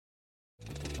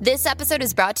This episode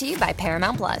is brought to you by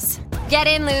Paramount Plus. Get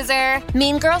in, loser!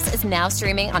 Mean Girls is now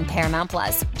streaming on Paramount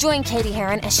Plus. Join Katie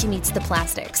Heron as she meets the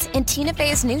plastics in Tina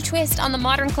Fey's new twist on the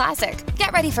modern classic.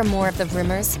 Get ready for more of the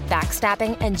rumors,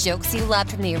 backstabbing, and jokes you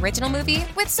loved from the original movie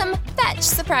with some fetch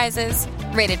surprises.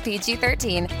 Rated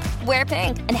PG-13. Wear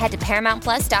pink and head to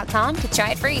ParamountPlus.com to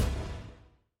try it free.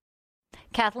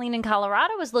 Kathleen in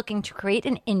Colorado is looking to create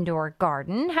an indoor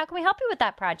garden. How can we help you with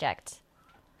that project?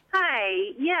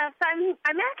 Hi. Yes, I'm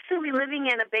actually living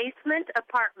in a basement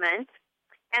apartment,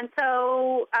 and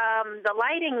so the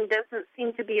lighting doesn't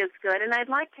seem to be as good, and I'd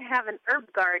like to have an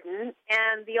herb garden,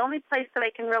 and the only place that I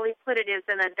can really put it is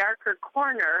in a darker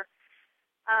corner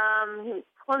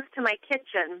close to my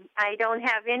kitchen. I don't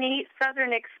have any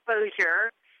southern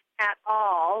exposure at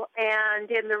all,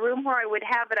 and in the room where I would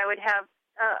have it, I would have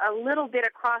a little bit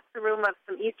across the room of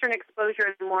some eastern exposure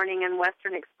in the morning and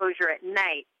western exposure at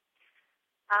night.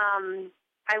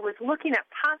 I was looking at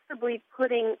possibly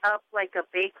putting up like a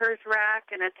baker's rack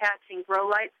and attaching grow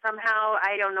lights somehow.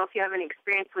 I don't know if you have any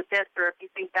experience with this or if you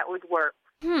think that would work.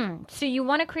 So you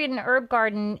want to create an herb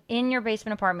garden in your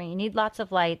basement apartment. You need lots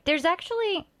of light. There's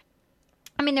actually,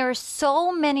 there are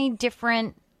so many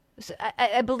different,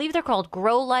 I believe they're called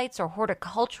grow lights or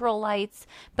horticultural lights,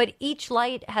 but each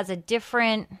light has a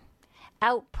different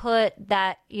output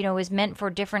that, is meant for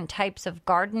different types of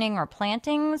gardening or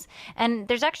plantings. And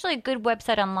there's actually a good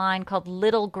website online called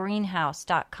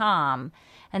littlegreenhouse.com.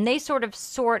 And they sort of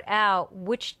sort out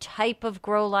which type of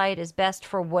grow light is best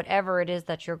for whatever it is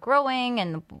that you're growing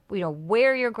and,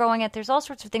 where you're growing it. There's all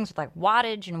sorts of things with like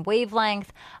wattage and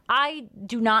wavelength. I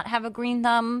do not have a green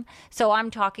thumb, so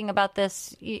I'm talking about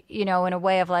this, in a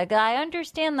way of like, I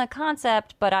understand the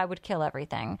concept, but I would kill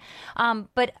everything.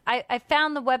 But I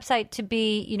found the website to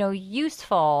be,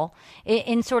 useful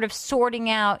in sort of sorting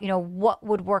out, what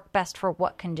would work best for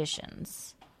what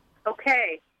conditions.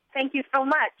 Okay. Thank you so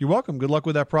much. You're welcome. Good luck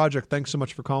with that project. Thanks so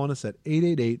much for calling us at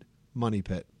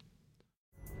 888-MONEY-PIT.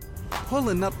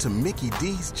 Pulling up to Mickey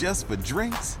D's just for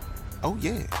drinks? Oh,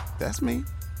 yeah, that's me.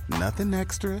 Nothing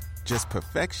extra, just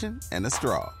perfection and a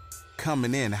straw.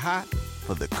 Coming in hot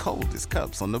for the coldest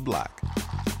cups on the block.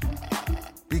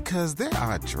 Because there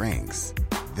are drinks.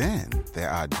 Then there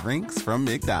are drinks from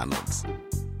McDonald's.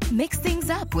 Mix things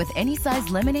up with any size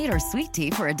lemonade or sweet tea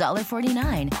for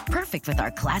 $1.49. Perfect with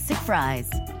our classic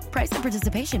fries. Price and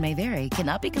participation may vary.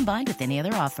 Cannot be combined with any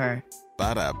other offer.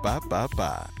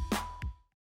 Ba-da-ba-ba-ba.